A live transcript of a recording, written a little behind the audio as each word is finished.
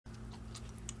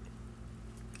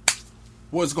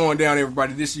What's going down,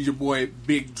 everybody? This is your boy,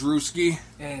 Big Druski.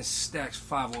 And Stax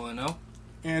 510.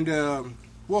 And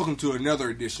welcome to another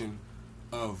edition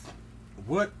of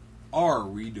What Are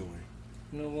We Doing?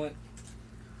 You know what?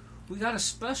 We got a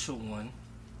special one.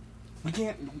 We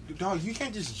can't, dog, you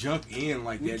can't just jump in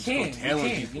like that. We Just telling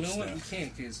can. people You know stuff. what? We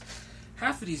can't, because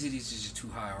half of these idiots is just too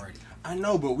high already. I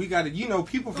know, but we got to,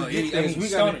 people forget things.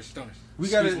 Stoners. We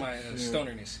got to, my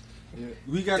stonerness.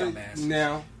 we got to,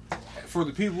 now, for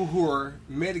the people who are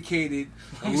medicated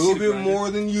a Let me little see the bit more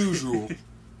than usual,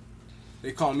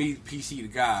 they call me PC the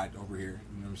God over here.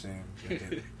 You know what I'm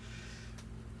saying?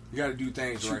 You got to do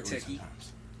things the right way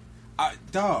sometimes.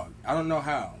 Dog, I don't know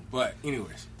how, but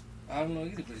anyways. I don't know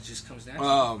either, but it just comes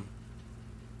down.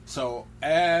 So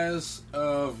as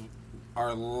of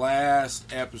our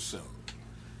last episode,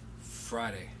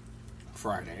 Friday.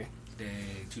 Day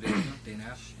 2 days ago, day and a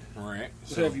half. Right.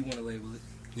 Whatever you want to label it.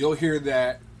 You'll hear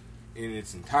that in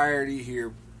its entirety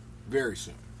here very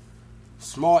soon.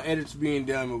 Small edits being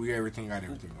done, but we got everything on.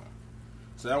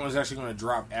 So that one's actually going to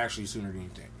drop actually sooner than you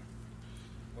think.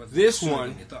 Well, This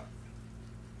one,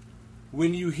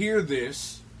 when you hear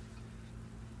this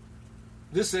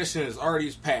session is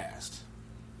already passed.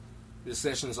 This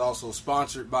session is also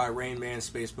sponsored by Rain Man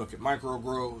Space Bucket Micro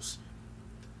Grows.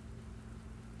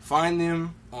 Find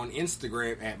them on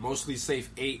Instagram at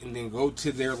MostlySafe8 and then go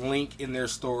to their link in their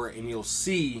store and you'll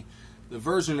see the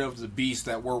version of the beast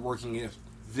that we're working with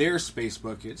their space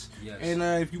buckets. Yes. And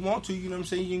if you want to, you know what I'm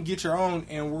saying, you can get your own,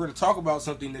 and we're going to talk about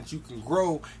something that you can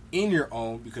grow in your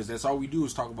own, because that's all we do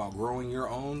is talk about growing your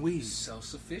own weeds.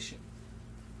 Self-sufficient.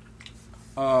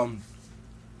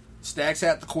 Stax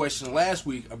had the question last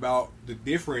week about the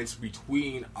difference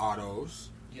between autos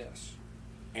Yes.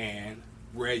 and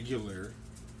regular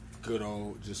good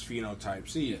old just phenotype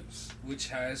seeds. Yes. Which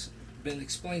has been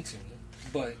explained to me.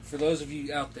 But for those of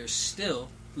you out there still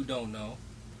who don't know,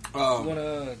 you want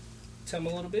to tell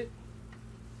me a little bit?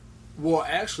 Well,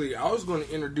 actually, I was going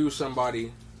to introduce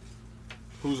somebody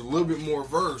who's a little bit more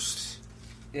versed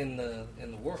in the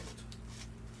world.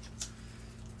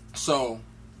 So,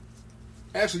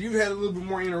 actually, you've had a little bit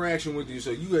more interaction with you,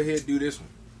 so you go ahead and do this one.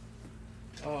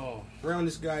 Oh. Round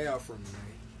this guy out for me,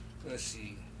 man. Let's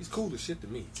see. He's cool as shit to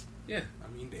me. Yeah.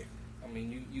 I mean, damn. I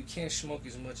mean, you can't smoke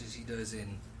as much as he does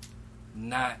and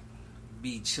not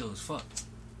be chill as fuck.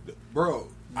 Bro,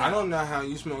 I don't know how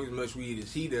you smoke as much weed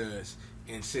as he does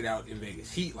and sit out in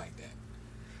Vegas heat like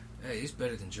that. Hey, it's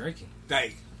better than drinking.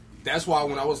 Like, that's why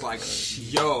when I was like,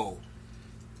 yo,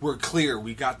 we're clear,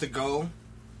 we got to go.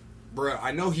 Bro,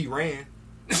 I know he ran.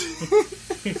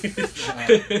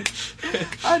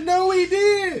 I know he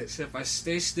did. Except if I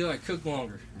stay still, I cook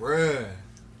longer. Bruh.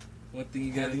 One thing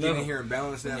you gotta gotta get know. in here and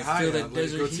balance that When you high feel out. that Let it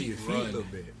desert go to heat, your feet run. a little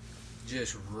bit.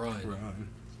 Just run.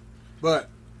 But,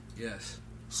 Yes.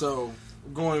 so,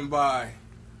 going by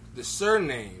the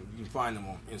surname, you can find them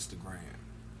on Instagram.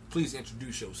 Please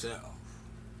introduce yourself.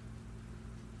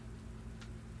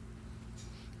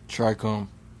 Trichome.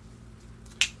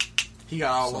 He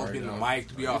got all up in the mic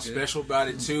to be all special about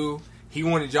it too. He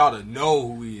wanted y'all to know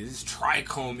who he is. It's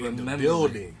Trichome in the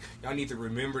building. Y'all need to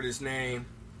remember this name.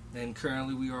 And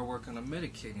currently we are working on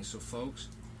medicating, so folks,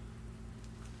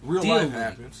 Real deal life with it.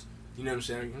 happens. You know what I'm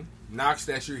saying? Knocks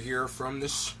that you're here from the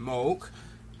smoke.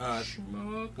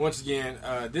 Once again,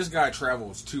 this guy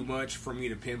travels too much for me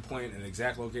to pinpoint an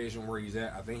exact location where he's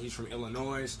at. I think he's from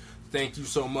Illinois. Thank you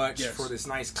so much for this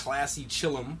nice, classy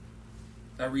chillum.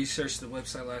 I researched the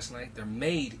website last night. They're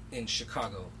made in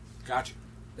Chicago. Gotcha.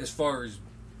 As far as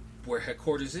where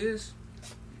headquarters is,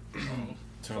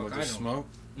 Talking about the smoke.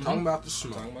 Mm-hmm. Talking about the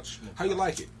smoke. Talking about the smoke. How you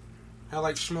like it? How you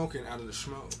like smoking out of the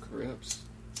smoke? Rips.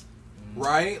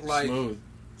 Right? Like, Smooth.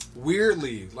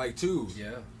 weirdly, like, too.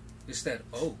 Yeah. It's that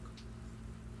oak.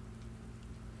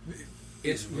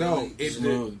 It's really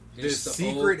smooth. The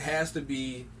secret has to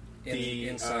be in the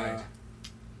inside.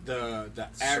 The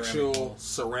Ceramic actual bowl.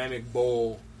 ceramic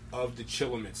bowl of the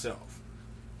chillum itself.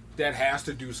 That has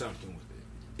to do something with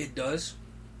it. It does.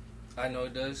 I know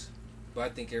it does. But I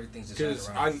think everything's designed Because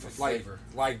around I for flavor.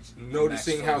 like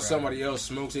noticing how flavor somebody else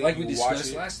smokes it. Like and we watch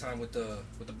discussed it. last time with the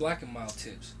black and mild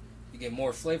tips. You get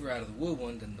more flavor out of the wood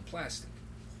one than the plastic.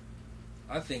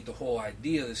 I think the whole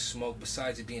idea of this smoke,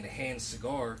 besides it being a hand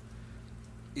cigar,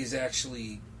 is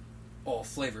actually all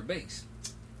flavor based.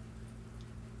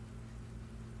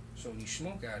 So when you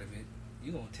smoke out of it,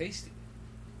 you're going to taste it.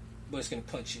 But it's going to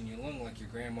punch you in your lung like your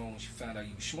grandma when she found out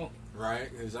you were smoking. Right?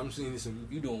 Because I'm seeing some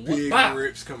You doing big what?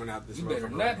 rips coming out this You better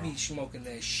motherfucker not right be now. smoking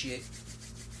that shit.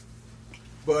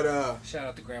 But, Shout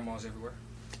out to grandmas everywhere.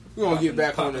 we're going to get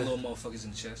back on the the... little motherfuckers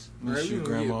in the chest. Miss you, Right,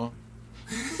 Grandma.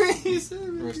 Rest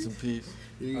in peace.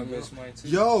 I miss mine too.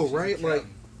 Yo, right? Like,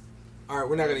 all right,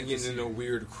 we're not gonna get into no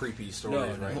weird, creepy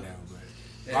stories right now,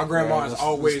 but my grandma is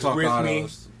always with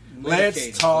autos. me.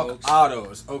 Let's talk folks.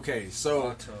 autos. Okay,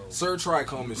 so Auto. Sir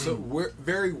Trichome is we're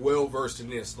very well versed in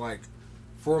this. Like,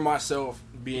 for myself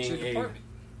being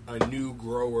a new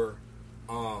grower,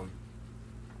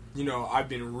 you know, I've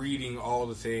been reading all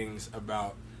the things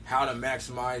about how to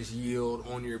maximize yield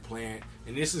on your plant,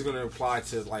 and this is going to apply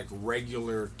to like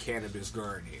regular cannabis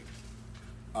gardening.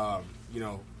 You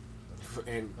know,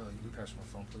 and you can pass my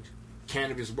phone, please.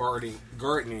 Cannabis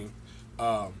gardening,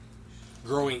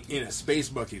 growing in a space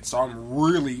bucket, so I'm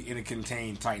really in a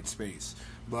contained, tight space.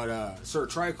 But Sir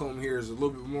Trichome here is a little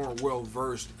bit more well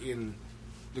versed in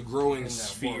the growing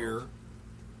sphere. World.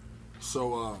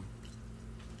 So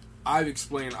I've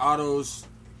explained autos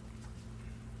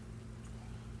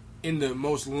in the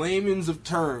most layman's of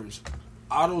terms.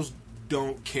 Autos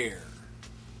don't care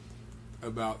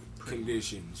about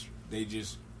conditions; they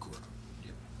just grow.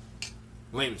 Yep.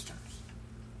 Layman's terms,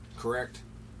 correct?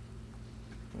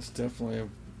 That's definitely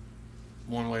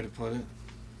one way to put it,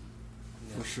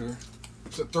 for sure.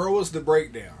 So throw us the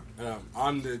breakdown.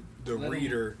 I'm the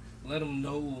reader. Let them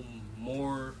know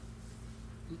more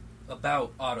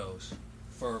about autos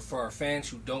for our fans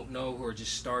who don't know, who are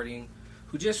just starting,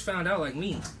 who just found out like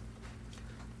me.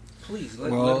 Please let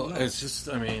them know. It's just,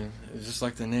 I mean, it's just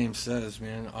like the name says,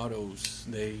 man. Autos,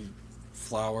 they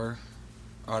flower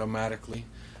automatically,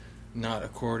 not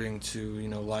according to, you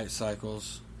know, light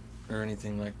cycles or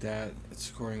anything like that. It's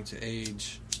according to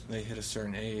age. They hit a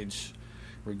certain age,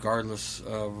 regardless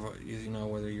of, you know,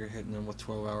 whether you're hitting them with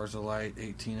 12 hours of light,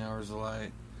 18 hours of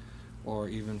light, or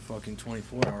even fucking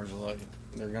 24 hours of light.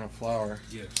 They're gonna flower.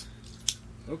 Yeah.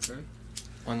 Okay.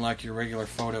 Unlike your regular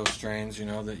photo strains, you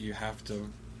know, that you have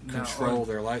to control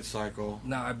their light cycle.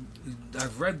 Now,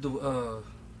 I've read the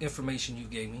information you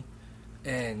gave me,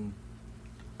 and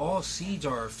all seeds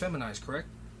are feminized, correct?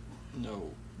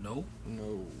 No. No?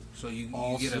 No. So you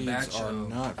all get a batch seeds are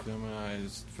not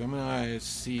feminized. Feminized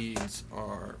seeds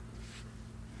are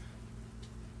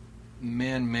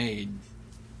man-made,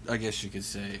 I guess you could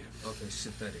say. Okay,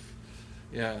 synthetic.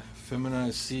 Yeah,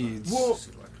 feminized seeds. Well,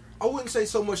 I wouldn't say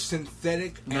so much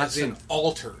synthetic as in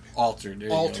altered. Altered.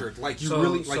 Altered. Like you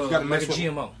really like you got to mess with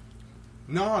GMO.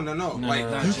 No.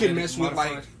 Like you can mess with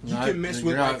like you can mess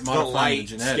with like the light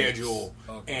schedule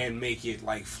and make it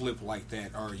like flip like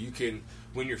that, or you can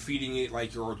when you're feeding it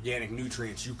like your organic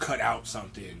nutrients, you cut out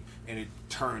something and it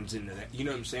turns into that. You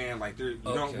know what I'm saying? Like you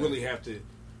don't really have to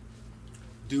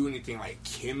do anything like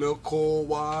chemical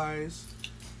wise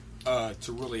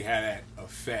to really have that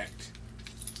effect.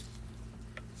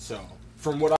 So,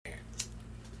 from what I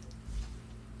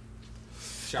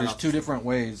there's two different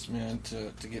ways, man,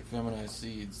 to get feminized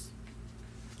seeds.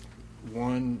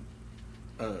 One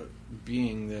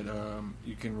being that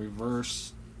you can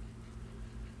reverse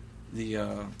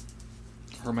the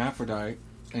hermaphrodite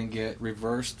and get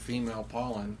reversed female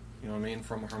pollen, you know what I mean,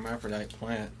 from a hermaphrodite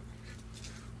plant.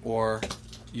 Or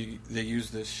they use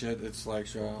this shit, it's like,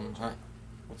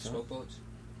 what's smoke bullets?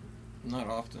 Not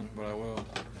often, but I will.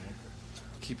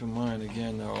 Keep in mind,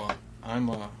 again, though, I'm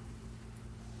a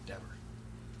dabber.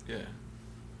 Yeah.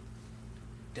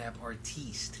 Dab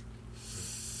artiste.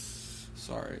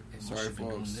 Sorry,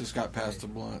 folks. Just got past the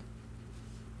blunt.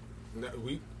 No,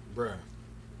 bruh.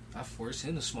 I forced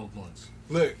him to smoke blunts.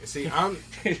 Look, see,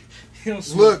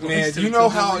 look, man. You know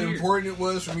how important it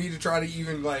was for me to try to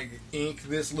even like ink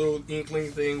this little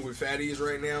inkling thing with Fatties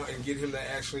right now and get him to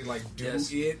actually like do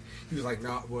it. He was like,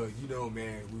 "Nah, well, you know,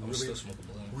 man, we still smoke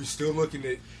a blunt. We're still looking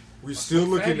at. We're still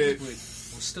looking at. We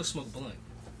still smoke a blunt.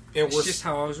 And it's just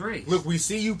how I was raised. Look, we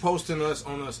see you posting us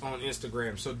on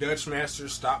Instagram. So Dutch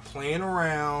Masters, stop playing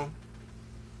around.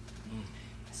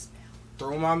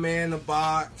 Throw my man in a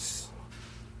box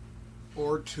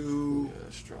or two. Yeah,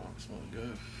 that's strong. Smells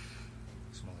good.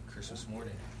 Smell like Christmas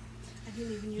morning. I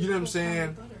didn't even use you know what I'm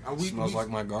saying? Smells like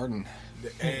my garden.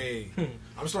 Hey,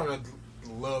 I'm starting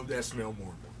to love that smell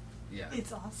more. Yeah,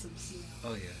 it's awesome. Smell.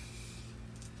 Oh yeah.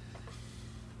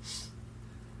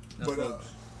 But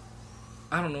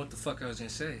I don't know what the fuck I was gonna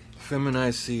say.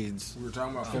 Feminized seeds. We were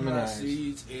talking about feminized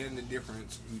seeds and the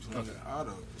difference between the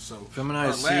autos. So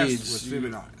feminized our last seeds was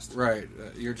feminized. Right.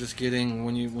 You're just getting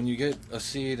when you get a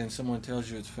seed and someone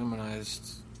tells you it's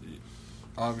feminized.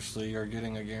 Obviously, you're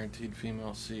getting a guaranteed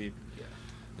female seed,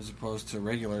 as opposed to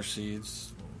regular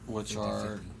seeds, which 50-50.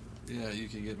 Are you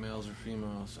can get males or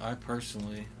females. I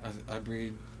personally, I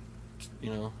breed,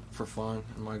 for fun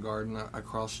in my garden. I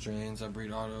cross strains. I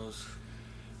breed autos.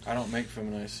 I don't make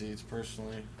feminized seeds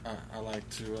personally. I like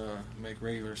to make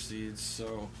regular seeds,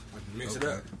 so Mix it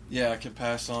up. yeah, I can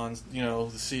pass on the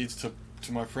seeds to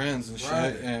my friends and shit,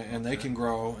 Right. and they can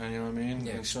grow, and you know what I mean.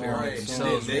 Yeah, And so experiment on. Right. And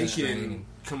themselves then they with can training.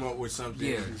 come up with something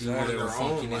Yeah, on exactly. their own.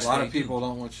 Funkiness. A lot they of do. people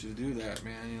don't want you to do that,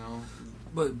 man. You know,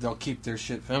 But they'll keep their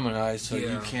shit feminized, so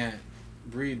Yeah. you can't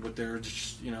breed with their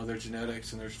their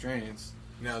genetics and their strains.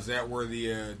 Now, is that where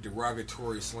the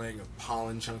derogatory slang of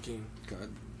pollen chunking?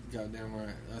 Goddamn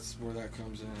right. That's where that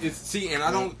comes in. And I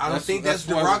don't think that's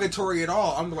why derogatory at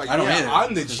all. I'm like, I don't either.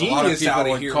 I'm the 'Cause a lot of genius people out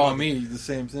of would here. call me the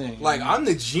same thing. Like, I'm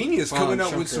the genius Pollen coming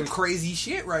up with chunker. some crazy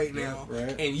shit right now. Yeah,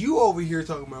 right. And you over here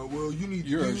talking about, well, you need to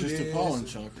You're do just this. a pollen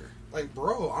chunker. Like,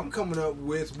 bro, I'm coming up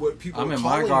with what people I'm are in my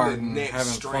calling garden the next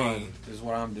having strain. fun. Is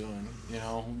what I'm doing. You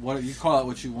know, what you call it,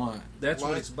 what you want. that's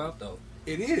what Like- it's about, though.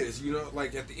 It is,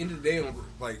 like, at the end of the day,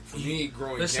 like, for me,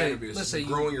 growing Let's cannabis, say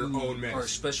growing you your own are a medicine.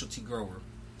 specialty grower,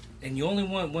 and you only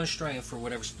want one strain for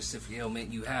whatever specific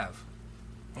ailment you have.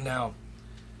 Now,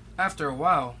 after a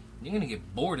while, you're gonna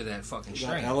get bored of that fucking That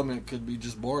strain. element could be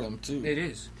just boredom too. It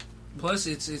is. Plus,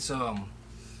 it's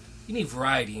you need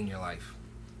variety in your life.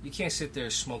 You can't sit there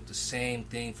and smoke the same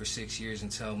thing for 6 years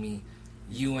and tell me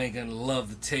you ain't gonna love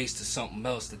the taste of something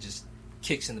else that just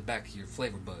kicks in the back of your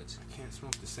flavor buds. I can't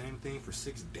smoke the same thing for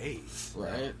 6 days.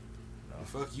 Right. The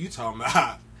fuck you talking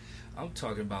about? I'm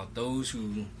talking about those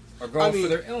who are growing for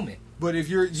their ailment. But if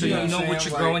you're, So you know what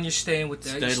you're growing, you're staying with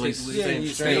that. Steadily, you stick with yeah, it. you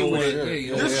You stay don't with want it. it.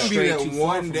 Yeah, There's gonna be stray that too far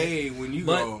one from day it. when you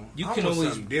But go, you I can want always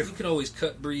something different. you can always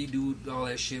cut breed, do all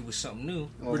that shit with something new.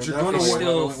 But you're definitely gonna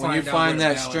still when find you out where find the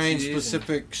that balance strain is and-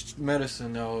 specific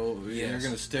medicine, though, you're Yes.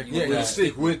 gonna stick with Yeah, you that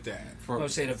stick with that. for, I'm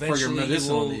saying for eventually your you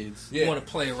medicinal will needs. Yeah. want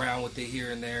to play around with it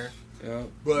here and there. Yeah. But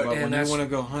But when you that's- want to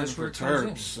go hunting that's where for it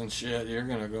comes terps and shit, you're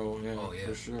gonna go, Oh, yeah.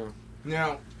 for sure.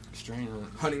 now, Strain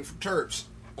hunt. hunting for terps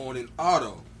on an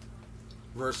auto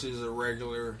versus a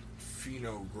regular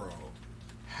pheno grow,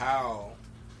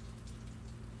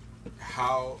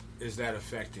 how is that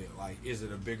affected? Like, is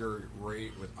it a bigger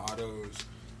rate with autos,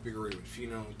 bigger rate with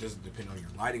pheno? Does it depend on your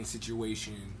lighting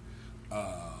situation?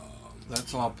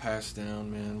 That's all passed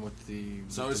down, man, with the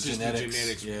So with it's the just the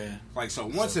genetics. Yeah. Like, so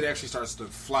once it actually starts to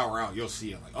flower out, you'll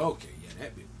see it. Like, okay, yeah,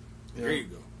 that bit. There you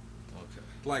go. Okay.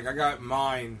 Like, I got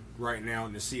mine right now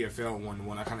in the CFL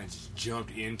one I kind of just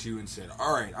jumped into and said,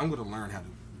 all right, I'm going to learn how to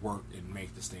work and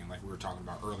make this thing like we were talking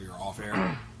about earlier off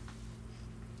air.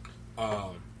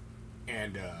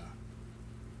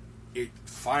 It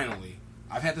finally,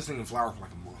 I've had this thing in flower for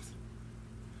like a month.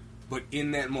 But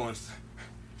in that month,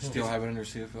 Still have it under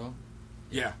CFL?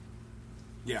 yeah.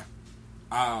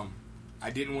 I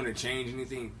didn't want to change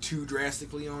anything too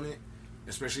drastically on it,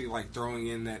 especially like throwing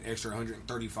in that extra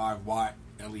 135 watt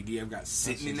LED I've got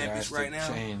sitting in that bitch right now.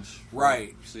 Change.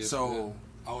 Right. CFL. So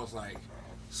I was like,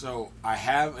 so I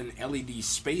have an LED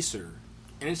spacer,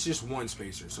 and it's just one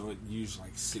spacer, so it used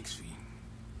like 6 feet,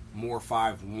 more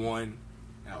 5'1". And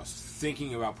I was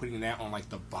thinking about putting that on like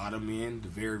the bottom end, the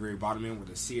very, very bottom end, where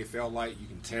the CFL light, you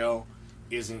can tell,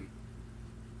 isn't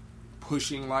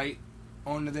pushing light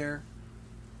onto there,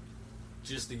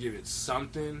 just to give it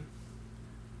something.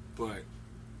 But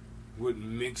with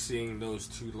mixing those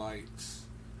two lights,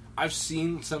 I've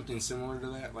seen something similar to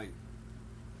that, like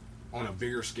on a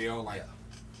bigger scale, like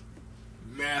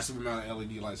massive amount of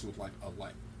LED lights with like a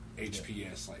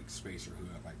HPS like spacer who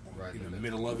have like Right in the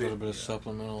middle of A little it. bit of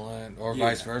supplemental light, or Yeah.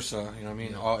 vice versa. You know what I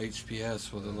mean? All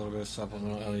HPS with a little bit of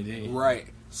supplemental LED. Right.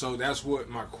 So that's what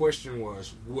my question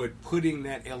was. Would putting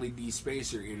that LED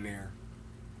spacer in there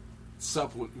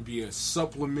be a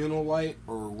supplemental light,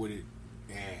 or would it,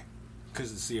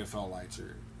 because the CFL lights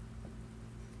are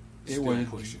It still would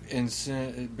pushing.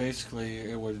 basically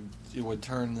it would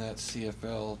turn that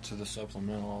CFL to the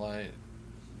supplemental light.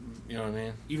 You know what I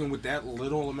mean? Even with that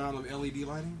little amount of LED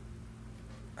lighting?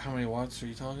 How many watts are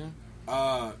you talking?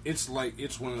 It's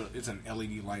an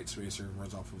LED light spacer,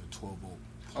 runs off of a 12 volt.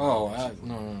 Oh,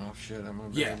 no, shit, I'm a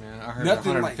bad Yeah. man. I heard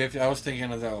Nothing 150. I was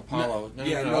thinking of the Apollo.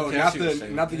 Okay, I not see what you're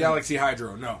saying. the Galaxy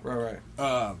Hydro. No. Right.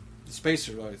 The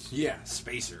Spacer lights. Yeah,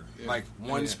 spacer. Yeah. Like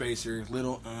one Yeah. spacer,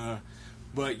 little.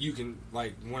 But you can,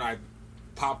 like, when I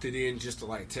popped it in just to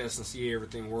like test and see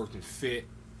everything worked and fit,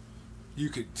 you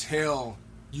could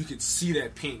see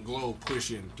that pink glow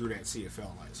pushing through that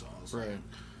CFL light. So I was like,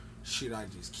 should I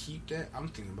just keep that? I'm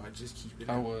thinking about just keeping it.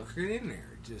 I would. Put it in there.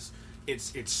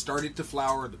 It started to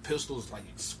flower. The pistils like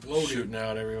exploded, Shooting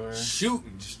out everywhere.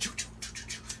 shooting. Just choo, choo, choo, choo,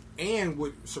 choo. And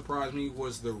what surprised me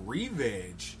was the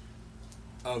re-veg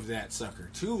of that sucker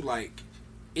too. Like,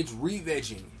 it's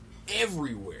re-vegging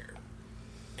everywhere.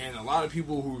 And a lot of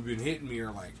people who have been hitting me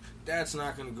are like, That's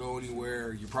not going to go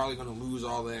anywhere. You're probably going to lose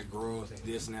all that growth,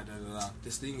 this and that, da.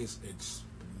 This thing is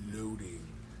exploding.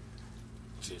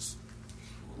 Just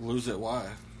lose it. Why?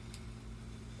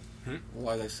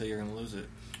 Why they say you're going to lose it?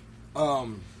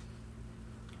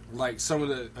 Like some of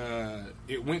the,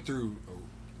 it went through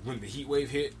when the heat wave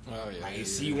hit. Oh yeah. My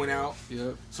AC went out.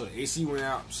 Yep. So the AC went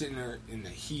out. I'm sitting there in the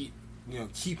heat,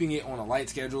 keeping it on a light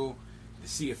schedule. The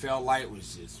CFL light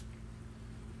was just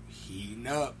heating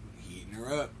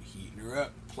her up.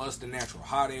 Plus the natural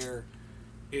hot air.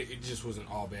 It just was an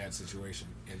all bad situation.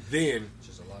 And then,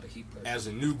 just a lot of heat pressure. As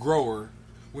a new grower,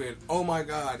 when oh my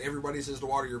God, everybody says to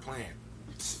water your plant,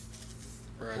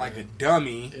 Right. like a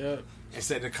dummy. Yep.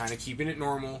 Instead of kind of keeping it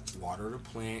normal, water the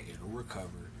plant, it'll recover.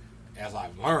 As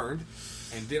I've learned,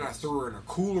 and then I threw her in a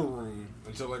cooler room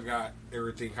until I got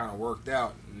everything kind of worked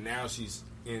out. Now she's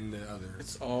in the other.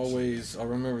 It's always, I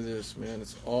remember this, man.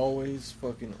 It's always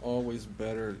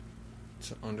better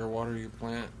to underwater your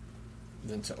plant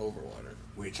than to overwater.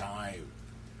 Which I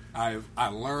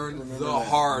learned the that.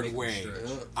 hard way.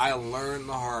 Yep. I learned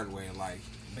the hard way. Like,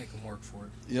 make them work for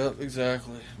it. Yep,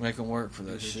 exactly. Make them work for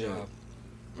that Good shit. job.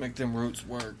 Make them roots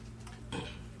work.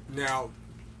 now,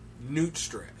 newt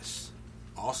stress.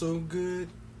 Also good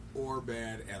or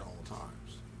bad at all times?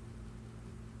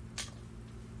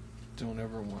 Don't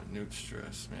ever want newt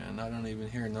stress, man. I don't even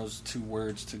hearing those two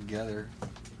words together.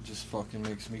 Just fucking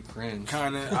makes me cringe.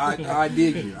 Kind of. I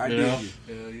dig you. I dig you.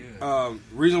 Hell yeah.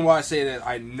 Reason why I say that,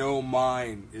 I know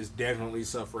mine is definitely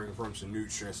suffering from some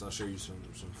newt stress. I'll show you some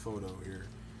photo here.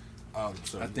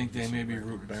 So I think they may be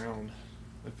root bound.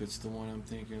 If it's the one I'm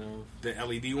thinking of. The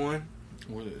LED one?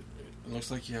 It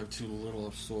looks like you have too little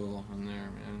of soil in there,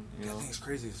 man. You know? That thing's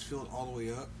crazy. It's filled all the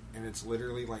way up, and it's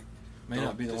literally like May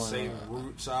not be the one, same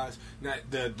root size. Now,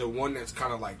 the one that's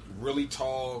kind of like really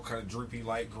tall, kind of droopy,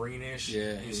 light greenish.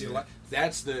 Yeah. You see the light?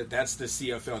 That's the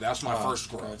CFL. That's my first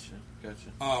grow.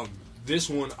 Gotcha. This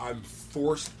one I'm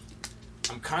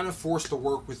kind of forced to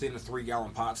work within a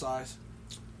 3-gallon pot size.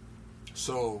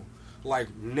 So,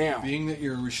 like now, being that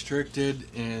you're restricted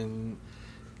in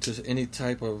to any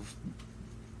type of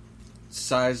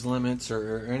size limits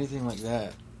or anything like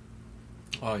that.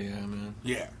 Oh yeah, man.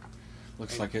 Yeah.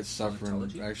 Looks like it's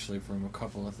suffering actually from a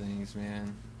couple of things,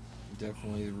 man.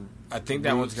 Definitely. I think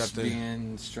that one's got the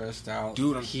being stressed out.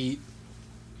 Dude, heat.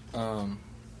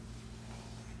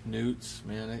 Newts,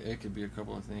 man. It could be a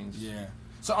couple of things. Yeah.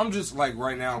 So I'm just like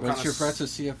right now. That's a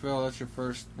CFL. That's your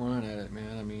first run at it,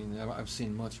 man. I mean, I've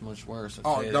seen much worse.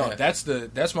 Oh no, that's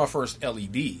my first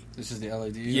LED. This is the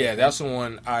LED. Yeah, that's the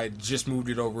one. I just moved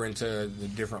it over into the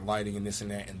different lighting and this and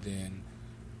that, and then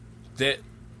that.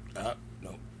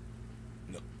 No,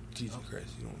 Jesus Christ,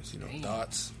 you don't want to see no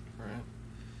dots. Right.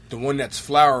 The one that's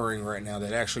flowering right now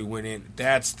that actually went in.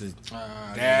 That's the.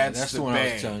 That's the one bang.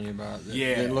 I was telling you about.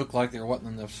 Yeah, it looked like they were wanting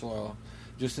enough soil.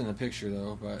 Just in the picture,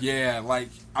 though, but yeah, like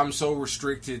I'm so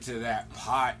restricted to that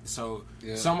pot. So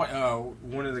yeah.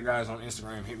 One of the guys on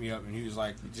Instagram hit me up and he was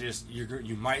like, "Just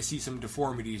you might see some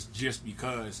deformities just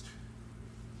because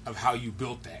of how you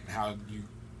built that and how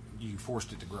you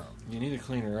forced it to grow." You need to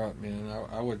clean her up, man.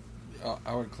 I would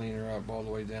clean her up all the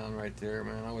way down right there,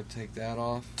 man. I would take that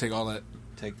off. Take all that.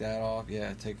 Take that off,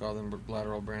 yeah. Take all them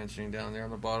lateral branching down there on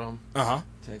the bottom.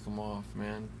 Take them off,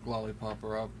 man. Lollipop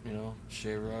her up,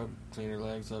 shave her up, clean her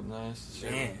legs up nice.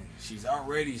 Man, she's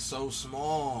already so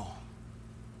small.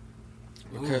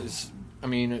 Because I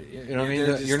mean,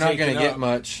 you're not going to get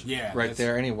much right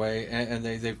there anyway, and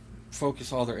they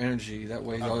focus all their energy that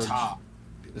way. Up top.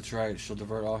 That's right. She'll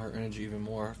divert all her energy even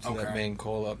more to that main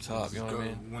coal up top. You know what I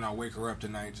mean? When I wake her up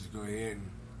tonight, just go ahead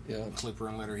and clip her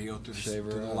and let her heal through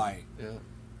the light. Yeah.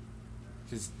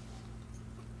 Because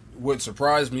what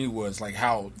surprised me was like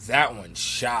how that one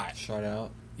shot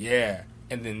out. Yeah,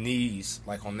 and then these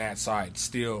like on that side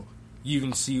still. You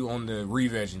even see on the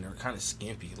re-vegging, they're kind of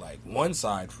skimpy. Like one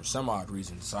side, for some odd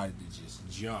reason, decided to just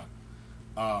jump.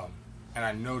 And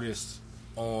I noticed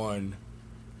on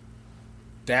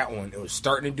that one, it was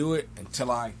starting to do it until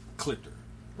I clipped her.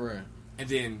 Right. And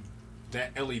then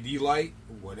that LED light,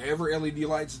 whatever LED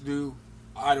lights do,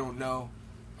 I don't know.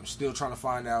 I'm still trying to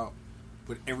find out.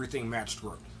 But everything matched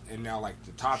growth. And now, like,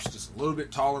 the top's just a little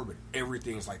bit taller, but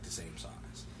everything's, like, the same size.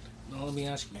 Now, let me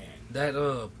ask you,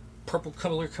 that purple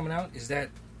color coming out, is that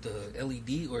the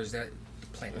LED or is that the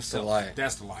plant itself? The light.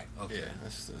 That's the light. Okay. Yeah,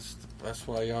 that's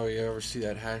why you ever see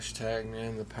that hashtag,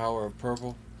 man, the power of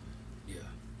purple. Yeah.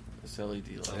 It's LED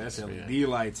lights. So that's LED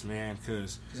lights, man,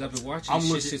 because I've been watching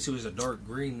this shit since it was a dark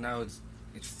green. Now it's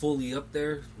fully up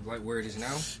there, like where it is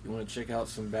now. You want to check out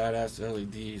some badass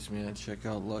LEDs, man? Check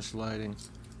out Lush Lighting.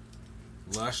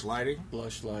 Lush Lighting?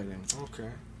 Lush Lighting. Okay.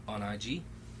 On IG?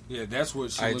 Yeah, that's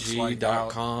what she looks like.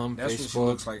 IG.com, That's Facebook. what she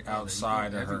looks like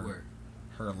outside of everywhere.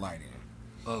 her lighting.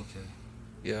 Okay.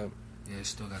 Yeah. Yeah, it's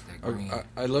still got that green.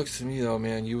 It looks to me though,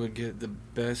 man, you would get the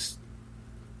best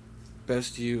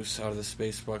use out of the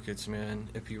space buckets, man,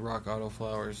 if you rock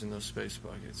autoflowers in those space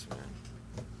buckets, man.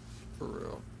 For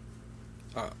real.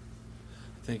 I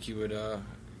think you would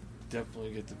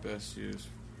definitely get the best use.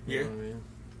 You know what I mean?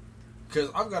 Because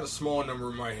I've got a small number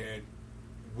in my head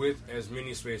with as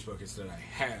many space buckets that I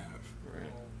have.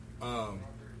 Right.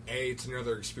 It's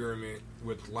another experiment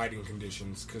with lighting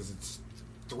conditions because it's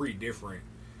 3 different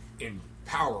in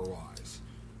power-wise.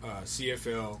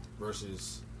 CFL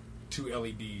versus 2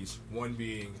 LEDs, one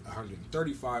being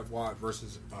 135 watt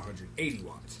versus 180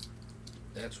 watts.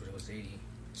 That's what it was, 80.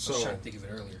 So, I was trying to think of it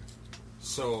earlier.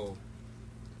 So,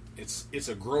 it's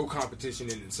a grow competition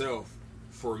in itself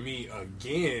for me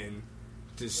again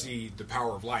to see the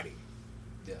power of lighting.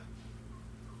 Yeah.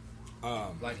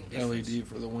 Lighting LED difference.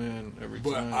 for the win every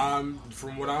But time.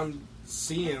 from what I'm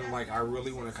seeing, like I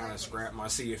really want to kind of scrap my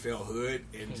CFL hood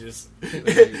and just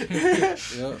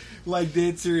Yep. like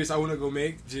dead serious. I want to go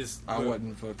make just I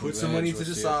wouldn't fucking put some money veg to the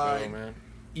with CFL, side, man.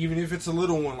 even if it's a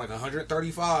little one like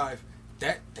 135.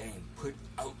 That thing put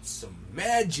out some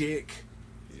magic.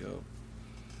 Yep.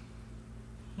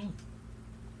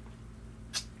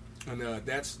 And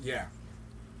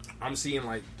I'm seeing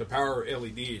like the power of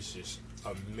LED is just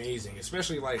amazing,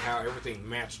 especially like how everything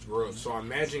matched growth. So I'm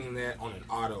imagining that on an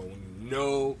auto when you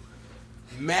know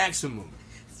maximum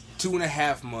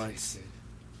 2.5 months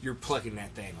you're plucking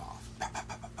that thing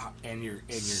off, and you're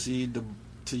Seed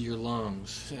to your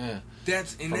lungs. Yeah.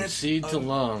 that's Seed to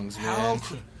lungs, how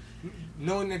man.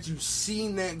 knowing that you've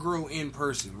seen that grow in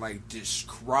person, like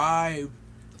describe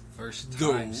First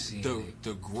time seeing it.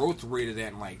 the growth rate of that,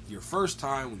 and like your first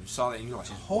time when you saw that and you're like,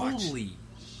 Just watch holy,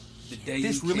 The day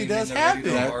this you really came does in there ready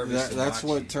to happen. harvest and That's watch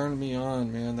what it. turned me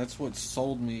on, man. That's what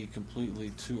sold me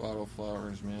completely to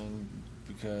autoflowers, man.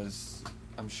 Because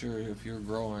I'm sure if you're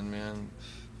growing, man,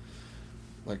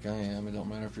 like I am, it don't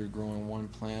matter if you're growing one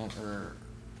plant or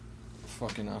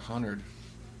fucking 100.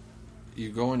 You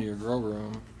go into your grow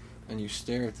room and you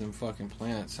stare at them fucking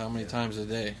plants how many times a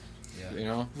day? Yeah. You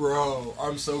know? bro,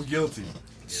 I'm so guilty.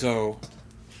 So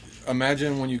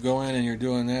imagine when you go in and you're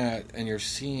doing that and you're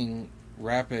seeing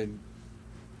rapid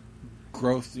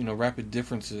growth, rapid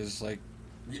differences like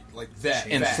that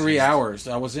in fast. 3 hours.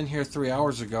 I was in here 3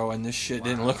 hours ago and this shit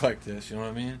didn't look like this, you know what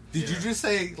I mean? Did you just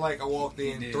say like I walked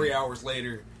in did. 3 hours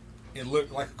later, it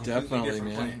looked like a completely Definitely, different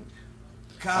man. plant?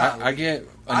 God, I get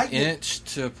I an get- inch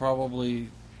to probably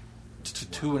to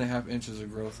 2.5 inches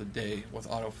of growth a day with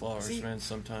autoflowers, See, man,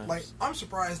 sometimes. like I'm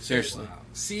surprised. Seriously. that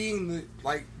seeing the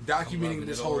I'm documenting loving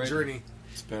this it whole already. journey,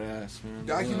 It's badass, man.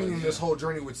 documenting Yeah. this whole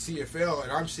journey with CFL,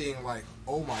 and I'm seeing like,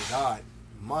 oh my god,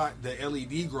 the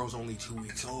LED grows only 2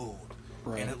 weeks old,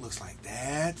 Right. and it looks like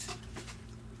that.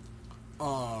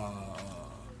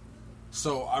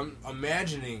 So I'm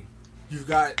imagining you've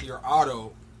got your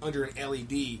auto under an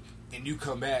LED, and you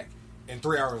come back, and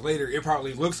 3 hours later, it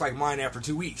probably looks like mine after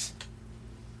 2 weeks.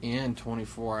 And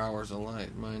 24 hours of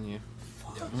light, mind you.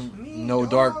 Fuck me, No dog.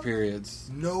 dark periods.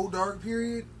 No dark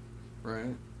period.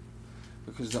 Right.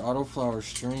 Because the autoflower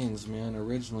strains, man,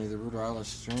 originally the ruderalis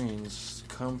strains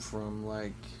come from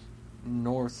like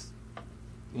northern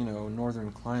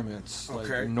climates,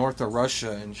 Okay. like north of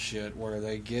Russia and shit, where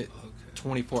they get Okay.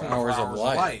 24 hours of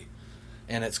light,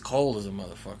 and it's cold as a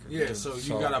motherfucker. Yeah, dude. so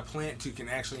you got a plant who can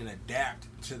actually adapt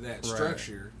to that Right.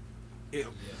 structure.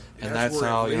 And that's where it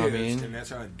how, you know what I lives, mean? And that's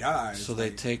how it dies. So they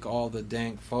like, take all the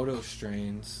dank photo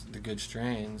strains, the good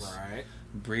strains, right.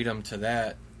 breed them to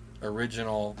that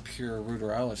original pure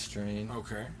ruderalis strain,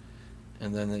 Okay.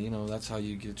 and then that's how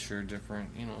you get your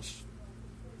different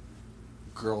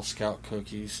Girl Scout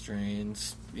cookie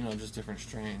strains, just different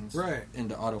strains, Right.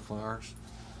 into autoflowers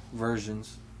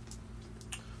versions.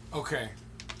 Okay.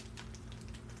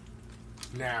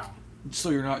 Now.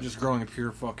 So you're not just growing a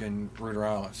pure fucking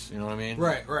ruderalis, you know what I mean?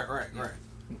 Right.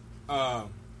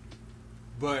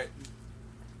 But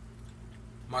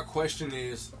my question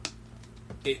is,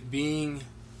 it being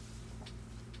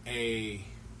a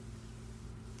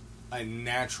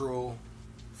natural,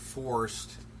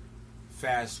 forced,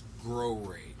 fast grow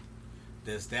rate,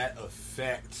 does that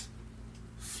affect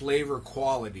flavor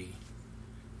quality?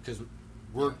 Because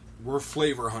we're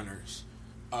flavor hunters,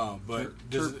 but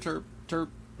does terp.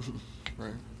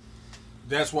 Right.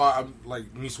 that's why I'm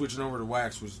like me switching over to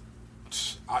wax was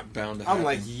Bound to I'm happen.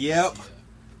 like yep,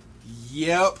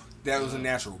 that was a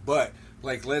natural. But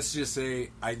like let's just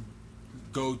say I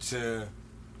go to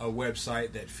a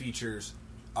website that features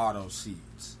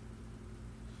autoseeds,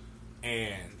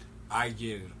 and I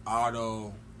get an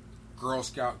auto Girl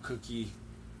Scout cookie,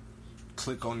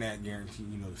 click on that guarantee,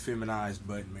 the feminized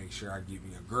button. Make sure I give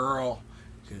me a girl,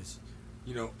 because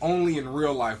only in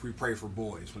real life we pray for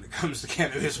boys. When it comes to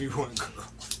cannabis, we want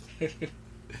girls.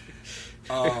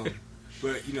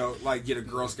 But like get a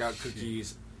Girl Scout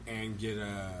cookies and get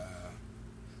a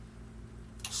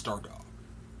Star Dog.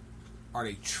 Are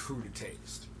they true to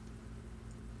taste?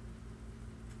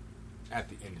 At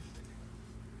the end of the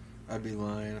day, I'd be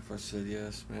lying if I said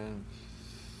yes, man.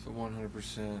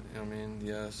 100%. I mean,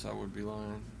 yes, I would be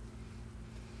lying.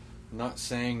 Not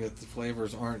saying that the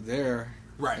flavors aren't there,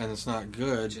 right? And it's not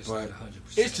good, Just but not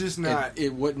 100%. It's just not.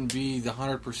 It wouldn't be the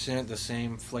 100% the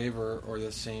same flavor or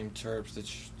the same terps that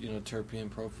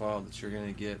terpene profile that you're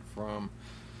going to get from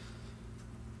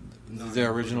the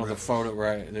original,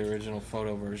 the original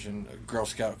photo version, Girl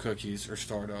Scout cookies or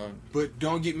Star Dog. But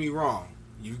don't get me wrong,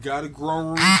 you got a grow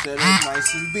room set up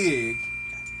nice and big.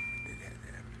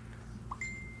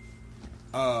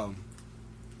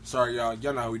 Sorry y'all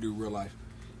know how we do real life.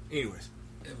 Anyways,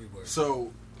 Everywhere.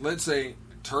 so let's say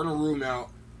turn a room out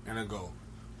and I go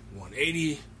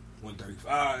 180,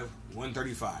 135,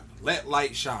 135. Let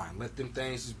light shine. Let them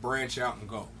things just branch out and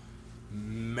go.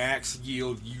 Max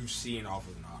yield you seeing off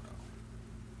of an auto.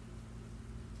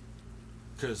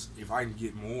 Because if I can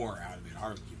get more out of it,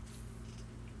 I'll get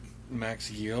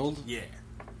Max yield? yeah.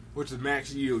 What's the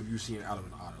max yield you seeing out of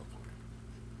an auto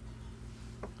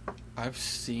plant? I've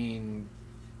seen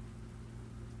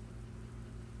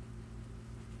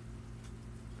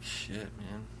shit,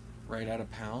 man. Right at a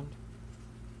pound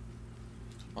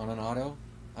on an auto.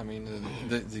 I mean,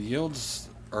 the yields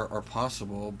are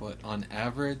possible, but on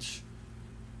average,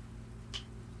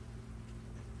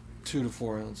 2 to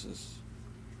 4 ounces.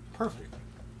 Perfect.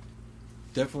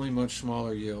 Definitely much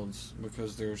smaller yields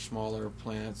because they're smaller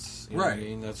plants. You know what I Right.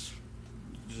 mean? That's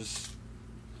just.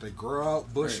 They grow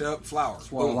out, bush Right. up, flower.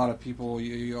 That's why a Boom. lot of people,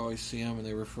 you always see them and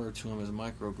they refer to them as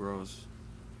micro grows.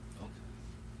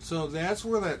 So that's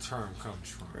where that term comes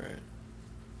from. Right.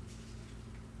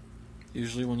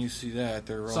 Usually when you see that,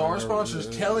 they're So our they're- sponsor's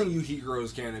they're- telling you he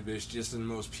grows cannabis just in the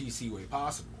most PC way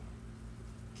possible.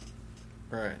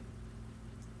 Right.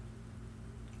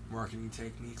 Marketing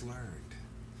technique learned.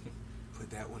 Put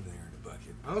that one there in the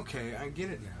bucket. Okay, I get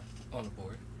it now. On the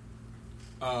board.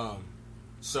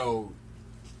 So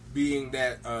being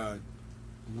that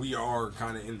we are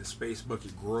kind of in the Space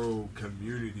Bucket Grow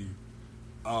community,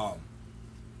 I'm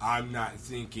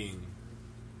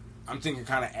thinking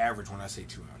kind of average when I say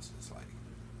 2 ounces. Like,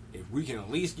 if we can at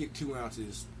least get 2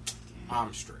 ounces,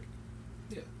 I'm straight.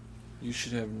 Yeah. You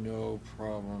should have no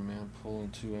problem, man, pulling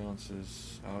 2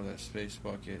 ounces out of that space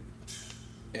bucket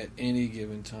at any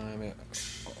given time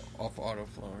off auto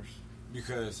flowers.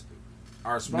 Because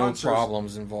our No sponsors,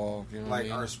 problems involved. You know what I like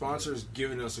mean? our sponsor's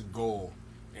giving us a goal,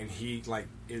 and he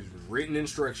is written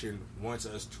instruction wants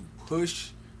us to push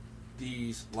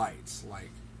these lights. Like,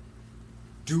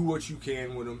 do what you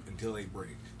can with them until they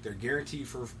break. They're guaranteed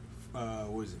for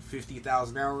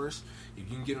 50,000 hours. If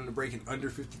you can get them to break in under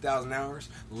 50,000 hours,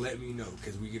 let me know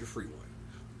because we get a free one.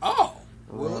 Oh,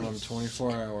 Run them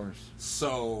 24 hours.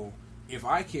 So if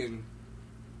I can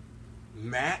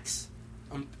max,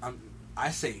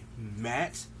 I say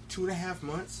max 2.5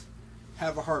 months,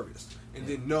 have a harvest, and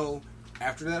then know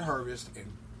after that harvest,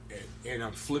 and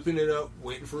I'm flipping it up,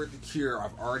 waiting for it to cure.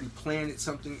 I've already planted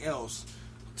something else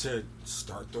to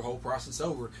start the whole process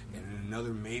over, and in another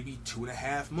maybe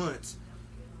 2.5 months,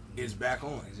 it's back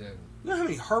on. Exactly. You know how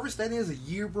many harvests that is a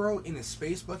year, bro, in a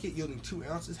space bucket yielding 2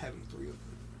 ounces, having 3 of them.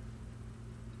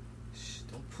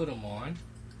 Don't put them on.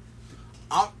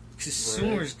 I'm,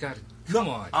 Consumers got to No, come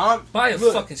on. Buy a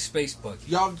look, fucking space bucket.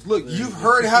 y'all. Look, you've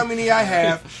heard how many I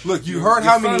have. Look, you heard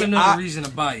how Found many. another reason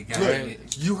to buy it, guys. Look,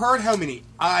 you heard how many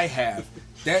I have.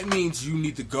 That means you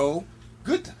need to go.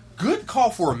 Good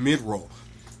call for a mid roll.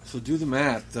 So do the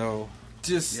math, though.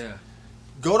 Just Yeah.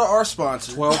 go to our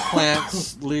sponsor. 12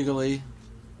 plants legally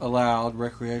allowed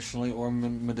recreationally or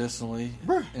medicinally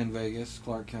in Vegas,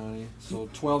 Clark County. So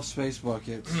 12 space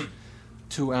buckets,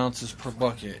 2 ounces per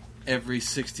bucket every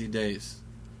 60 days.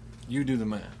 You do the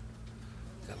math.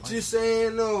 Just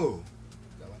saying no.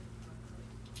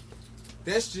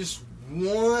 That's just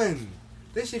one.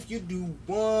 That's if you do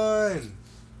one.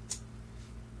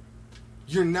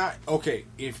 You're not okay.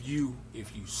 If you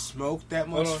smoke that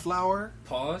much Hold on. flour,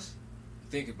 Pause.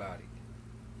 Think about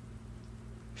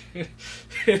it.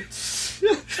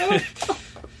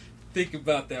 Think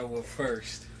about that one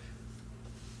first.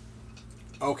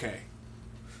 okay.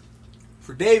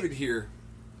 For David here,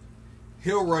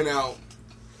 he'll run out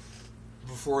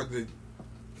before the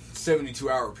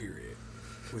 72-hour period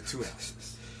with 2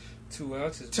 ounces. 2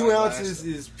 ounces. 2 ounces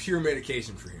is pure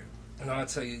medication for him. And I'll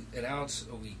tell you, an ounce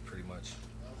a week, pretty much.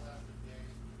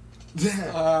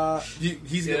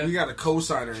 We got a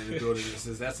co-signer in the building that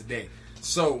says that's a day.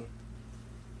 So,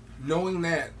 knowing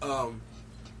that,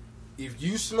 if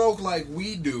you smoke like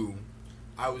we do,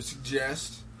 I would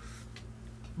suggest.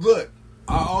 Look,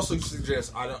 I also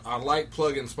suggest I like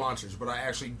plug-in sponsors, but I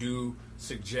actually do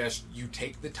suggest you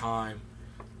take the time,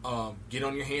 get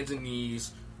on your hands and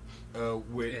knees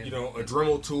with a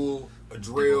Dremel tool, a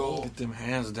drill. Get them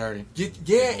hands dirty.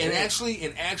 And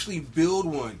actually build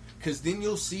one, because then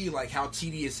you'll see like how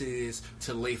tedious it is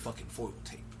to lay fucking foil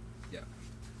tape. Yeah,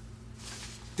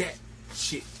 that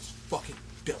shit is fucking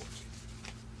delicate,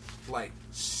 like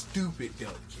stupid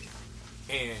delicate.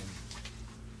 And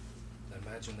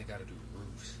imagine they got to do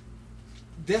roofs.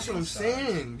 That's what I'm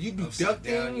saying. You do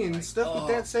ducting and stuff with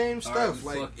that same stuff.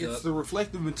 Right, like it's the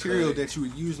reflective material that you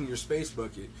would use in your space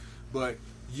bucket, but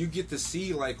you get to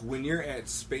see, like, when you're at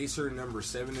spacer number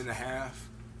 7.5,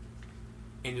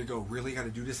 and you go, really got to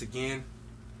do this again?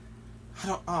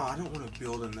 I don't want to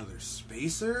build another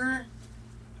spacer.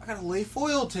 I got to lay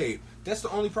foil tape. That's the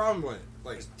only problem with it.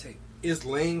 Like, is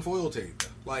laying foil tape.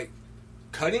 Like,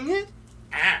 cutting it?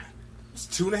 It's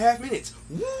 2.5 minutes.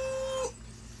 Woo!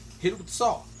 Hit it with the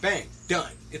saw. Bang.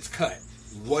 Done. It's cut.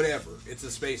 Whatever. It's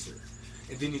a spacer.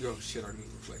 And then you go, shit, I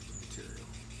need reflective material.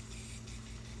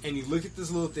 And you look at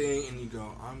this little thing and you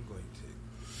go, I'm going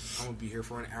to be here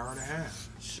for an hour and a half.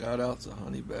 Shout out to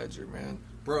Honey Badger, man.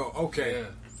 Bro, okay.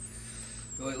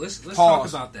 Yeah. Wait, let's talk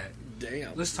about that.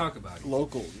 Damn. Let's talk about it.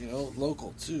 Local,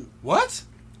 local too. What?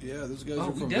 Yeah, those guys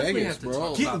are from Vegas,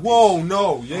 bro.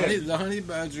 The Honey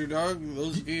Badger, dog.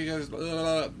 Those guys,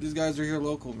 these guys are here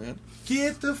local, man.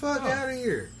 Get the fuck out of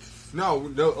here.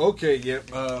 No, okay, yep.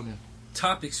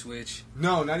 Topic switch.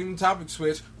 No, not even topic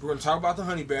switch. We're going to talk about the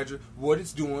Honey Badger, what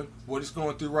it's doing, what it's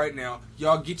going through right now.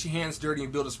 Y'all get your hands dirty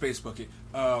and build a space bucket.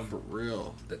 For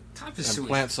real. The topic and switch.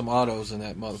 Plant some autos in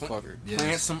that motherfucker. Yes.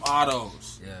 Plant some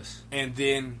autos. Yes. And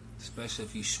then... especially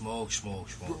if you smoke.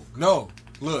 No,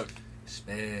 look.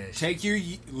 Take a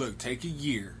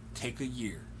year. Take a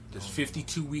year. There's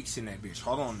 52 weeks in that bitch.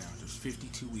 Hold on now. There's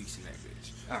 52 weeks in that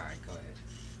bitch. Alright, go ahead.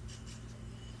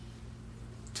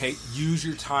 Use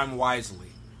your time wisely.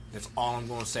 That's all I'm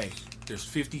going to say. There's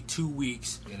 52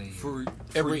 weeks for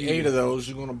every 8 of those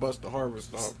you're going to bust the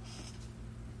harvest off.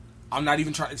 I'm not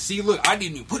even trying. See, look, I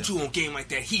didn't even put you on game like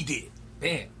that. He did.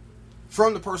 Bam.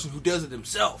 From the person who does it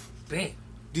himself. Bam.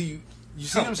 Do you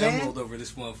see what I'm saying? Emerald over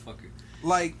this motherfucker.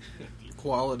 Like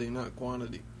quality, not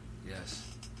quantity. Yes.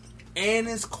 And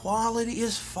its quality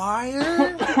is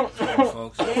fire.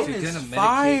 Folks, if you're gonna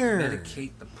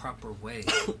medicate the proper way.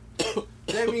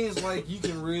 That means like you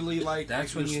can really like.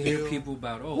 That's when you hear people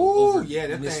about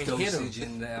that missed thing hit dosage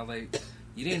in LA.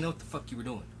 You didn't know what the fuck you were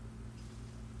doing.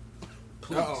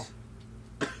 Please.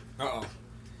 Uh-oh.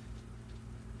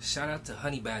 Shout out to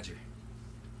Honey Badger.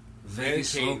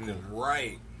 Vegas local.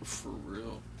 Right. For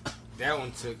real. That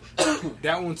one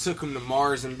took him to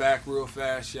Mars and back real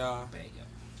fast, y'all. Bang.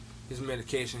 His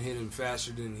medication hit him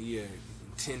faster than he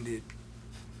intended.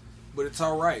 But it's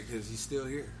alright, because he's still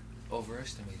here.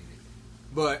 Overestimated it.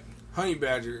 But Honey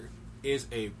Badger is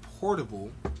a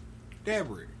portable dab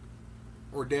rig.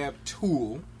 Or dab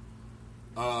tool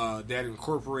that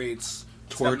incorporates...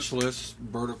 torchless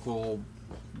vertical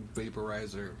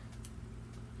vaporizer.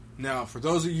 Now, for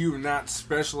those of you who are not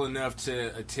special enough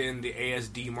to attend the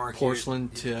ASD market... porcelain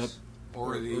tip.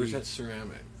 Or is that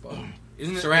ceramic?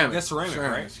 Isn't it ceramic? That's ceramic,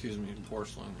 right? Excuse me,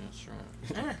 porcelain. Yeah,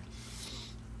 ceramic.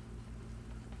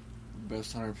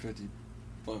 Best $150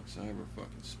 I ever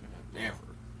fucking spent. Ever.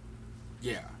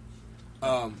 Yeah.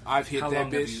 I've hit that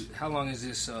bitch. How long has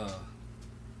this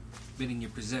been in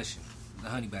your possession? The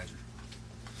Honey Badger.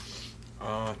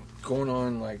 Going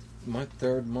on like my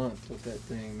 3rd month with that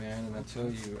thing, man, and I tell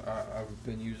you, I've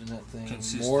been using that thing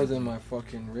more than my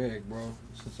fucking rig, bro,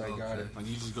 since I got it. Like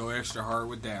you just go extra hard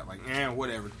with that, like,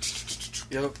 whatever.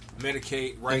 Yep.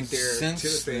 Medicate right and there since to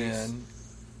the face. Then,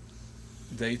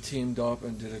 they teamed up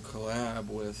and did a collab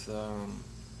with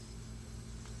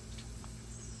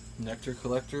Nectar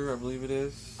Collector, I believe it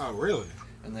is. Oh, really?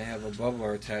 And they have a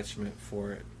bubbler attachment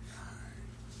for it.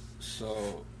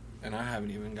 So, and I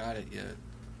haven't even got it yet.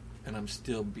 And I'm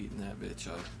still beating that bitch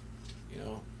up,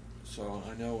 So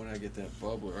I know when I get that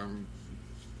bubbler, I'm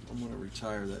gonna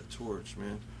retire that torch,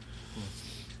 man.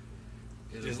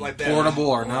 Just like that. Portable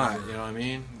or not, you know what I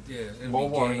mean? Yeah.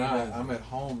 Mobile or not, I'm at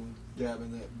home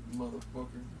dabbing that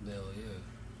motherfucker. Hell yeah.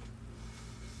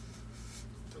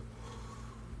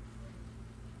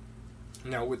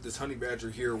 Now with this Honey Badger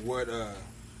here,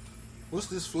 what's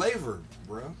this flavor,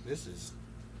 bro? This is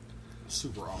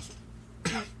super awesome.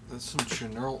 That's some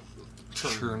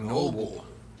Chernobyl.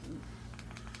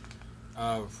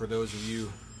 For those of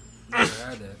you, Never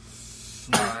had that.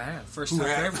 No, I have. First time for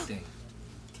everything.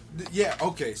 yeah,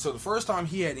 okay. So the first time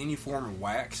he had any form of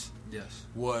wax Yes.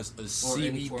 was a Or CBD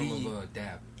any form of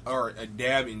dab. or a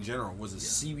dab in general was a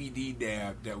CBD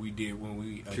dab that we did when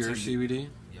we Pure CBD?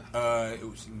 It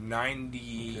was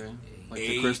 98.9%. Okay. Like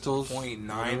the crystals?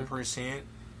 9%.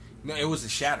 No, it was a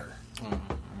shatter. Oh,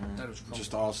 That was crumble.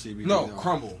 just all CBD? No, though.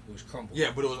 crumble. It was crumble.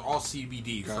 Yeah, but it was all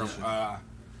CBD from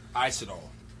Isodol.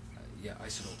 Yeah,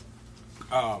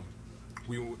 isodol.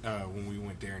 When we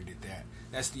went there and did that,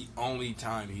 that's the only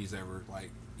time he's ever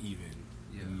like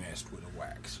even messed with a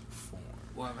wax form.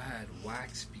 Well, I've had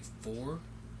wax before,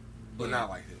 But not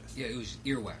like this. Yeah, it was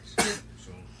earwax.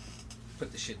 So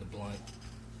put the shit in the blunt.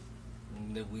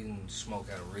 And then we didn't smoke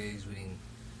out of rigs. We didn't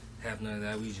have none of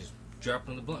that. We just dropped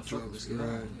it on the blunt. Fuck it, let's get it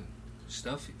on.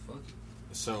 Stuff it. Fuck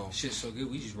it. So shit's so good.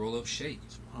 We just roll up, shake.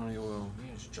 Honey oil.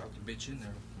 You just drop the bitch in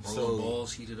there. Roll So- the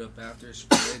balls, heat it up after,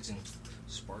 spreads, and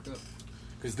spark up.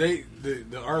 because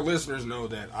our listeners know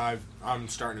that I'm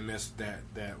starting to miss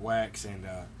that wax, and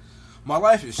my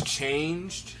life has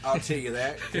changed. I'll tell you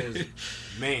that. Because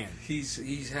man,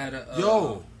 He's had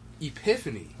a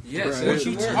epiphany. Yes, Right. What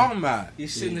you talking about?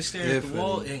 He's sitting there staring at the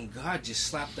wall, Epiphany. and God just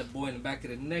slapped that boy in the back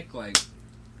of the neck like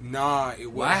Nah,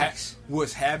 wax.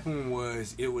 What's happened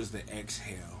was it was the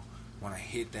exhale. When I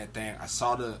hit that thing, I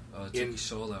saw the. Took your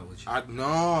soul out with you.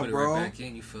 No, Put it bro. right back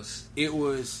in. You feel.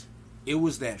 It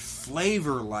was that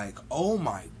flavor. Like, oh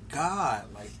my god,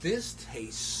 like this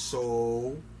tastes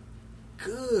so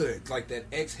good. Like that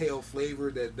exhale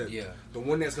flavor. The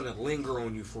one that's gonna linger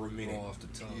on you for a minute. Roll off the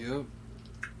tongue. Yep.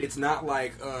 It's not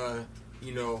like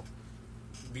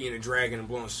being a dragon and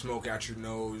blowing smoke out your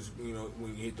nose.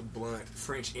 When you hit the blunt,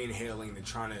 French inhaling and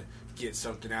trying to get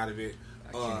something out of it.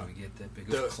 I can't even get that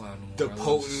big of a cloud no more. The My lungs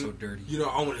potent, are so dirty.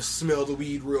 I want to smell the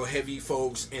weed real heavy,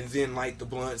 folks, and then light the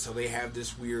blunt. So they have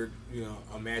this weird,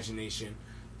 imagination,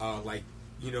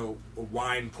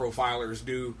 wine profilers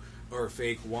do, or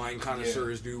fake wine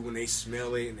connoisseurs do when they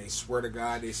smell it, and they swear to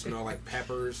God they smell like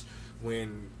peppers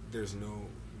when there's no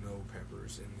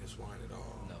peppers in this wine at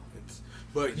all. No.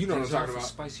 But you know what I'm talking about.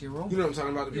 Spicy aroma. You know what I'm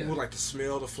talking about. The people who like to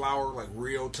smell the flower like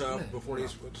real tough before they I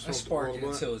smoke spark the it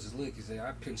blunt. until it's lit, because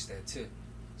I pinch that tip.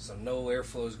 So no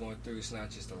airflow is going through. It's not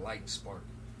just a light spark.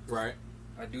 Right.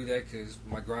 I do that because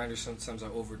my grinder, sometimes I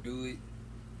overdo it,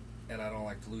 and I don't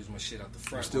like to lose my shit out the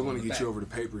front. I'm still going going to get you over the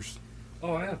papers.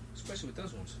 Oh, I am. Especially with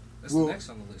those ones. That's Well, the next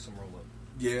on the list. I'm roll up.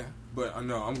 Yeah, but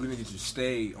no, I'm going to get you to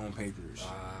stay on papers.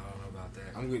 I don't know about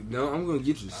that. I'm going to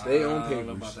get you to stay on I papers. don't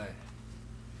know about that.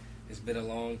 It's been a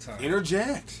long time.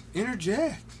 Interject.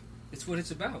 It's what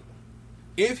it's about.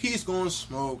 If he's going to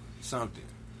smoke something.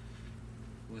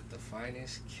 With the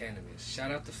finest cannabis.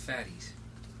 Shout out to Fatties.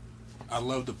 I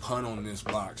love the pun on this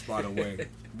box, by the way,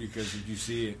 because if you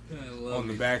see it on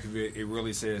the back of it, it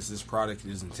really says this product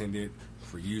is intended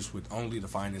for use with only the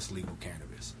finest legal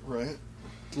cannabis. Right.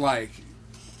 Like,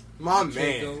 my You man.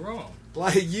 can't go wrong.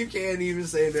 Like, you can't even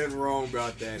say nothing wrong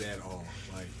about that at all.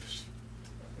 Like,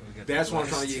 We got that's the why I'm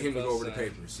trying to last get him to tip go over the outside.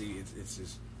 paper. See, it's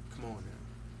just, come on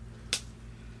now.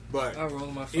 But I roll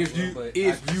my if phone, you but I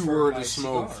if you prefer were my to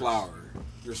smoke cigars. flower,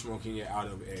 you're smoking it out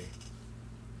of a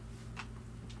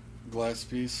Glass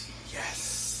piece.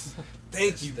 yes.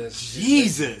 Thank you, That's-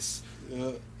 Jesus,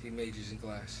 Yeah. He majors in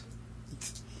glass.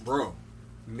 bro.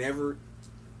 Never,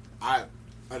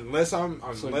 unless I'm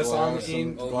So in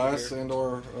and, glass and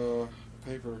or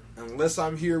paper. unless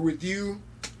I'm here with you,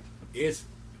 it's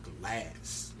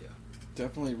glass.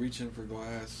 Definitely reaching for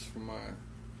glass for my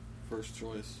first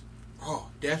choice. Oh,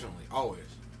 definitely, always.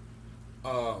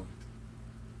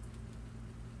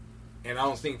 And I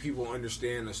don't think people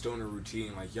understand the stoner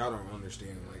routine. Like, y'all don't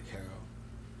understand, like, how...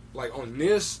 Like, on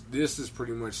this is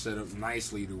pretty much set up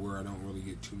nicely to where I don't really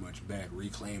get too much bad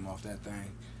reclaim off that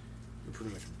thing. You're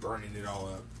pretty much burning it all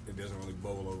up. It doesn't really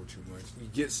bubble over too much. You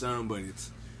get some, but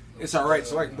it's alright.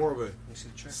 It's like more of a Let me see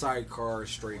the tray. sidecar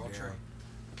straight All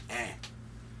down.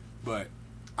 But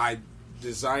I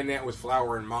designed that with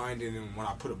flour in mind, and then when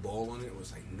I put a bowl on it, it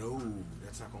was like, no,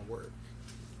 that's not going to work.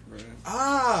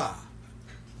 Right.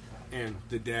 And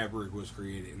the dab rig was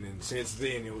created, and then since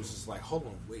then it was just like, hold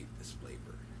on, wait, this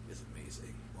flavor is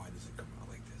amazing. Why does it come out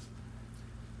like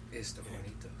this? It's the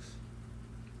Hornitos.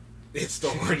 It's the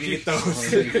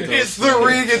Hornitos. It's the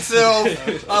rig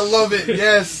itself. I love it.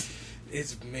 Yes.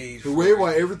 It's made. The way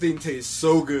why everything tastes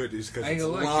so good is because I ain't it's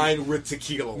gonna lie, lined with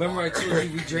tequila. Remember I water. told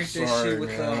you we drank that Sorry, shit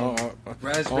with man.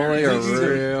 raspberry. Only a juice?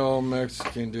 real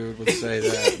Mexican dude would say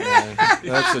that, man.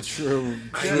 That's a true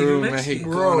Mexican,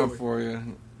 Mexicana bro. for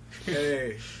you.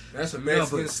 Hey, That's a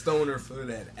Mexican stoner for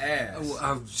that ass.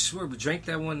 I swear, but drank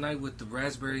that one night with the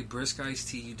raspberry brisk iced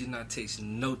tea. You did not taste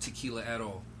no tequila at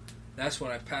all. That's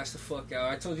when I passed the fuck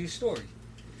out. I told you a story.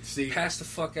 See, Passed the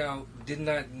fuck out. Did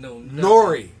not know nothing.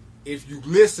 Nori, if you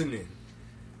listening,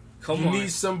 Come you on.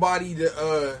 need somebody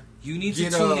to You need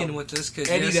get, to tune in with us because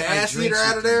Eddie the ass eater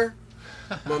out of there.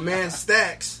 My man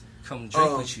Stax. Come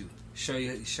drink with you. Show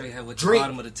you how what the Drink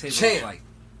bottom of the table champ. look like.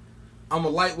 I'm a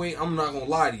lightweight. I'm not gonna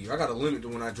lie to you. I got a limit to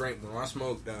when I drink. When I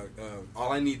smoke,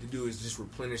 all I need to do is just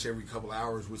replenish every couple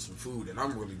hours with some food, and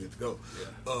I'm really good to go.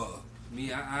 Yeah.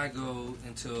 Me, I go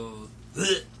until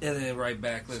and then right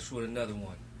back. Let's with another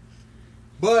one.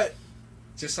 But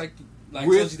Just like I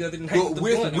told you the other night with the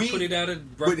blunt, I put it out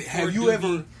of. But have you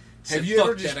ever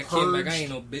just I came back. I purged? ain't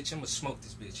no bitch. I'm gonna smoke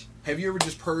this bitch. Have you ever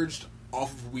just purged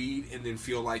off of weed and then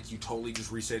feel like you totally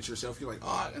just reset yourself? You're like,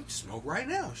 oh, I can smoke right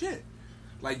now. Shit.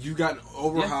 Like you got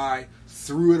over high,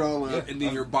 threw it all up, and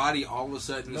then your body all of a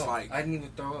sudden is like. I didn't even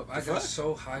throw up. I got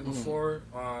so high before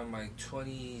on my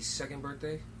 22nd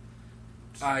birthday.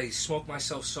 I smoked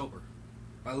myself sober.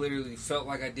 I literally felt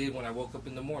like I did when I woke up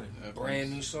in the morning.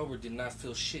 Brand new sober, did not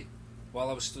feel shit. While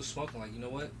I was still smoking, like, you know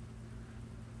what?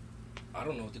 I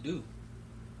don't know what to do.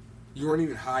 You weren't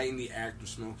even high in the act of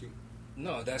smoking.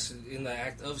 No, that's in the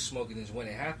act of smoking is when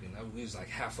it happened. We was like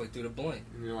halfway through the blunt.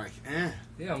 And you're like, eh.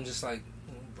 Yeah, I'm just like,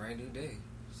 brand new day.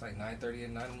 It's like 9:30 at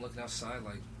night. I'm looking outside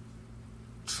like,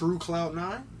 True Cloud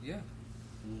 9? yeah.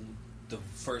 The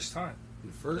first time.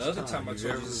 The other time I you've told you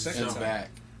ever the second been time. back.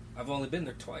 I've only been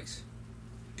there twice.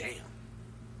 Damn.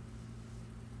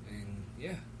 And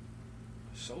yeah,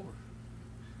 sober.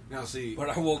 Now see, But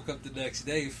I woke up the next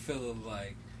day feeling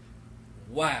like,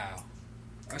 wow,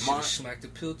 I should have smacked a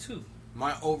pill too.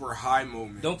 my over high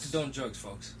moment. Don't condone drugs,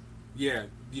 folks. Yeah,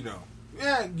 you know.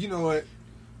 Yeah, you know what?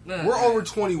 Nah, We're over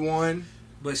 21.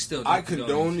 but still, I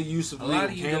condone the use of A lot legal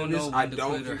of you don't cannabis. know I when to don't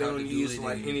quit or how condone to the do use it, of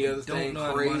like and any you other don't thing know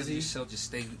how to monitor crazy. yourself, just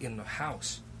stay in the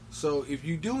house. So if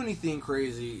you do anything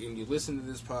crazy and you listen to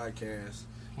this podcast,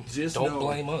 just Don't know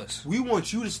blame us. we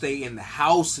want you to stay in the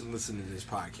house and listen to this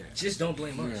podcast. Just don't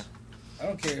blame us. I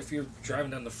don't care if you're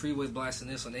driving down the freeway blasting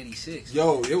this on 86.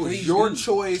 Yo, it was Please your do.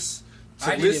 choice to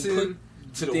I didn't listen put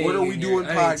to the thing What Are We in Doing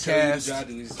there. I didn't tell you to podcast. drive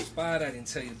to this spot. I didn't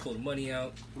tell you to pull the money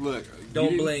out. Look,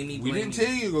 Don't blame me, We blame didn't me.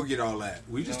 tell you to go get all that.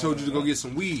 We just No, told you to no. go get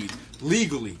some weed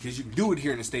legally because you can do it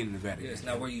here in the state of Nevada. Yes,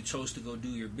 now where you chose to go do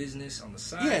your business on the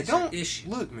side Yeah, is your don't issue.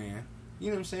 look, man. You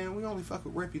know what I'm saying? We only fuck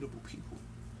with reputable people.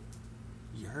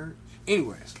 You heard?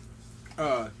 Anyways,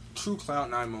 true Cloud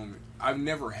 9 moment. I've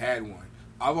never had one.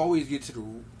 I've always get to the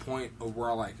point of where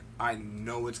I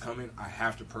know it's coming. I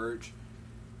have to purge,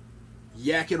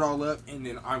 yak it all up, and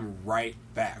then I'm right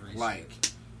back. Like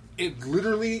it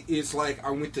literally is like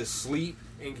I went to sleep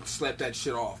and slept that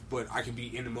shit off. But I can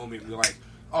be in the moment and be like,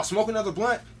 "Oh, smoke another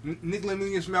blunt, Nick, let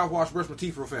me get some mouthwash, brush my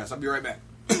teeth real fast. I'll be right back."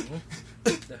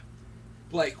 Yeah.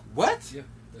 Like what? Yeah,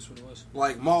 that's what it was.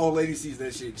 Like my old lady sees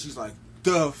that shit and she's like,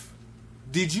 "Duff,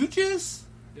 did you just?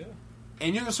 Yeah.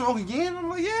 And you're gonna smoke again?" I'm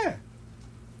like, "Yeah."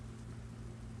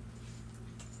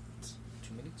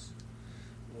 2 minutes.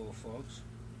 Well, folks,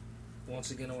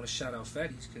 once again, I want to shout out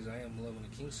Fatties because I am loving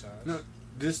the king size. No,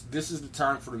 this is the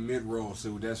time for the mid roll,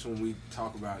 so that's when we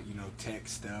talk about tech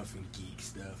stuff and geek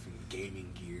stuff and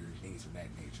gaming gear and things of that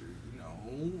nature.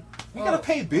 We gotta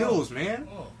pay bills, man.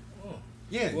 Oh.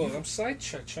 Yeah. Well, I'm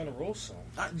sidetracked trying to roll some.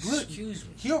 Look, Excuse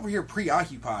me. he over here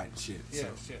preoccupied and shit. Yes,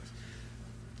 so. yes.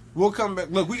 We'll come back.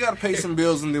 Look, we gotta pay some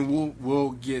bills and then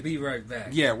we'll get. Be right back.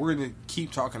 Yeah, we're gonna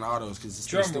keep talking autos because it's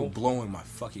Drum still roll. blowing my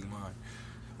fucking mind.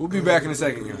 We'll be back in a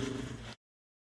second, guys.